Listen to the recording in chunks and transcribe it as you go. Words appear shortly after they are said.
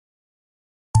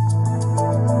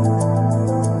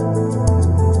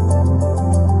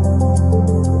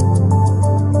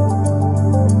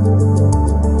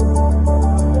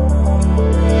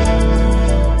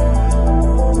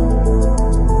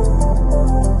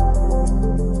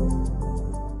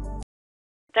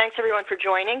Thanks, everyone, for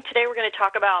joining. Today we're going to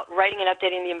talk about writing and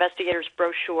updating the investigator's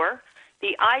brochure.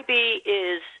 The IB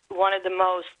is one of the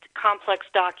most complex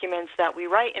documents that we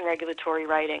write in regulatory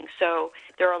writing, so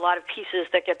there are a lot of pieces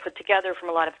that get put together from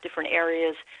a lot of different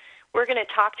areas. We're going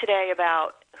to talk today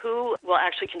about who will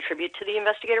actually contribute to the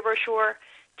investigator brochure,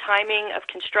 timing of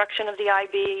construction of the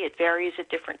IB. It varies at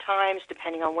different times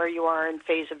depending on where you are in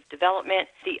phase of development.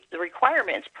 The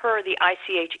requirements per the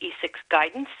ICH E6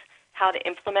 guidance, how to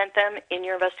implement them in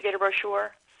your investigator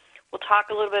brochure. We'll talk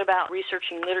a little bit about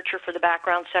researching literature for the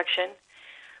background section.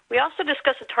 We also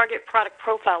discuss a target product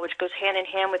profile, which goes hand in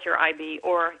hand with your IB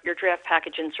or your draft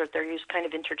package insert. They're used kind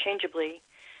of interchangeably.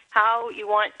 How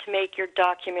you want to make your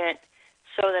document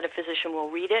so that a physician will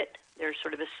read it. There's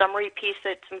sort of a summary piece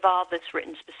that's involved that's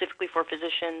written specifically for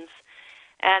physicians,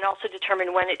 and also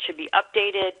determine when it should be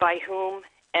updated, by whom,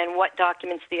 and what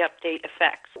documents the update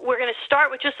affects. We're going to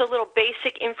start with just a little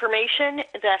basic information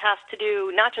that has to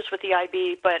do not just with the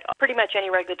IB, but pretty much any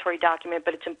regulatory document,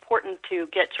 but it's important to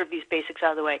get sort of these basics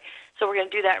out of the way. So we're going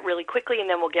to do that really quickly, and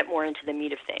then we'll get more into the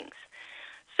meat of things.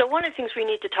 So one of the things we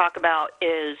need to talk about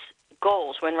is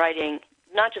goals when writing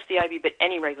not just the IB, but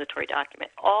any regulatory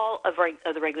document. All of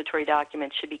the regulatory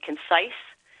documents should be concise,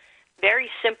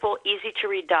 very simple,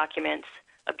 easy-to-read documents,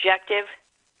 objective,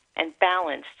 and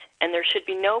balanced, and there should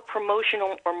be no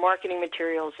promotional or marketing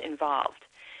materials involved.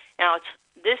 Now,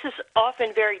 this is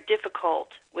often very difficult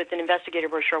with an investigator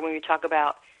brochure when we talk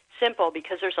about simple,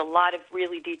 because there's a lot of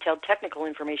really detailed technical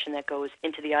information that goes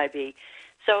into the IB.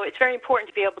 So it's very important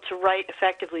to be able to write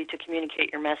effectively to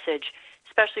communicate your message,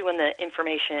 especially when the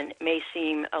information may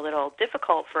seem a little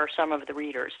difficult for some of the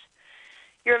readers.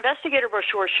 Your investigator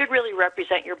brochure should really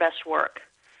represent your best work,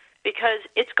 because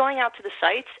it's going out to the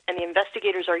sites and the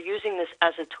investigators are using this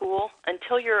as a tool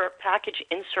until your package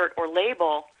insert or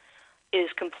label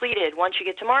is completed. Once you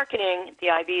get to marketing,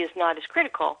 the IB is not as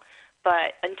critical,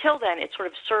 but until then, it sort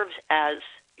of serves as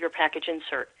your package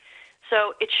insert.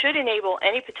 So it should enable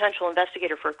any potential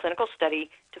investigator for a clinical study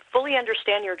to fully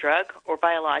understand your drug or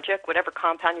biologic, whatever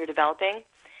compound you're developing,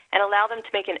 and allow them to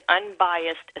make an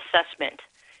unbiased assessment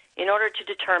in order to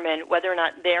determine whether or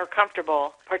not they're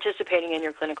comfortable participating in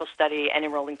your clinical study and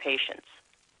enrolling patients.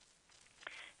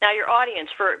 Now, your audience,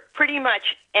 for pretty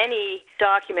much any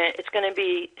document, it's going to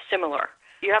be similar.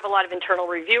 You have a lot of internal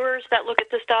reviewers that look at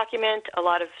this document, a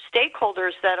lot of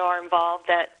stakeholders that are involved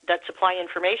that supply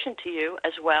information to you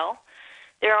as well.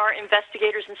 There are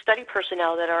investigators and study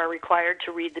personnel that are required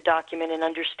to read the document and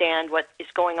understand what is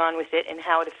going on with it and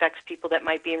how it affects people that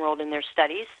might be enrolled in their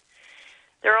studies.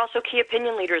 There are also key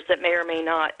opinion leaders that may or may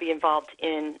not be involved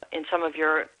in some of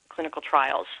your clinical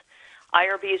trials.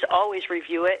 IRBs always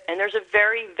review it, and there's a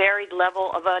very varied level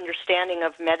of understanding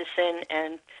of medicine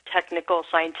and technical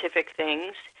scientific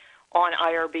things on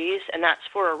IRBs, and that's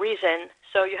for a reason.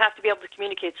 So you have to be able to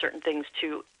communicate certain things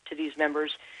to these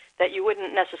members that you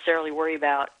wouldn't necessarily worry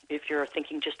about if you're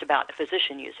thinking just about a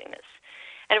physician using this.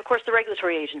 And, of course, the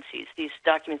regulatory agencies. These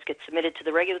documents get submitted to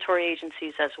the regulatory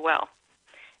agencies as well.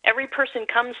 Every person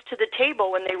comes to the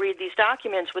table when they read these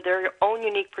documents with their own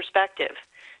unique perspective.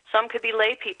 Some could be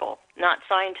lay people, not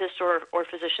scientists or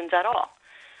physicians at all.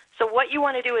 So what you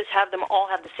want to do is have them all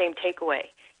have the same takeaway.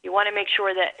 You want to make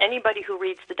sure that anybody who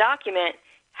reads the document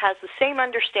has the same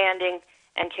understanding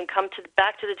and can come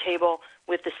back to the table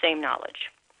with the same knowledge.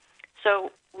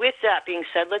 So with that being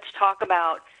said, let's talk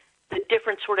about the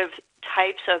different sort of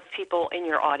types of people in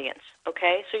your audience,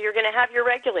 okay? So you're going to have your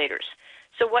regulators.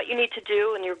 So what you need to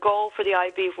do, and your goal for the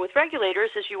IB with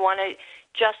regulators, is you want to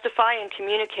justify and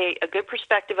communicate a good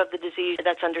perspective of the disease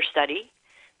that's under study,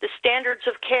 the standards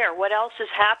of care, what else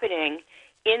is happening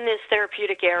in this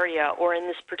therapeutic area or in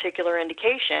this particular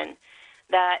indication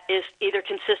that is either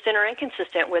consistent or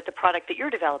inconsistent with the product that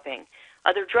you're developing,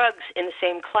 other drugs in the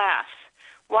same class.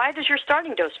 Why does your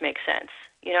starting dose make sense?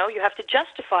 You know, you have to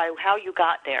justify how you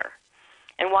got there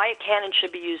and why it can and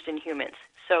should be used in humans.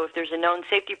 So if there's a known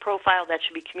safety profile, that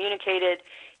should be communicated.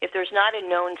 If there's not a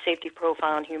known safety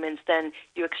profile in humans, then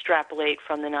you extrapolate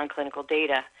from the nonclinical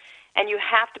data. And you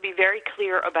have to be very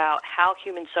clear about how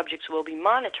human subjects will be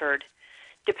monitored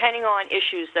depending on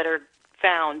issues that are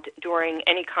found during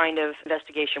any kind of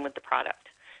investigation with the product.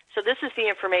 So this is the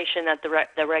information that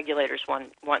the regulators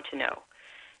want to know.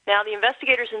 Now, the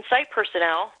investigators and site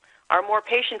personnel are more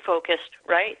patient-focused,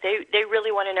 right? They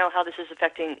really want to know how this is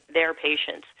affecting their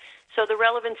patients. So the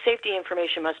relevant safety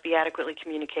information must be adequately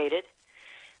communicated.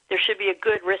 There should be a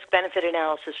good risk-benefit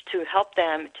analysis to help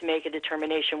them to make a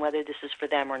determination whether this is for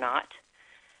them or not.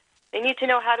 They need to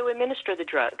know how to administer the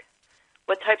drug.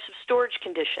 What types of storage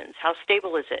conditions? How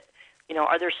stable is it? You know,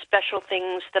 are there special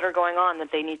things that are going on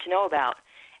that they need to know about?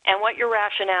 and what your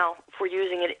rationale for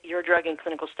using your drug in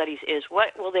clinical studies is.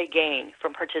 What will they gain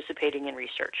from participating in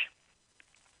research?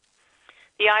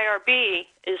 The IRB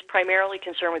is primarily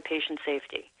concerned with patient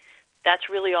safety. That's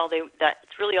really all they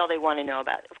want to know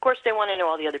about. Of course, they want to know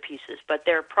all the other pieces, but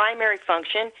their primary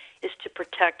function is to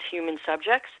protect human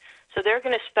subjects. So they're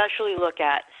going to especially look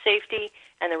at safety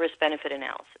and the risk-benefit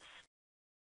analysis.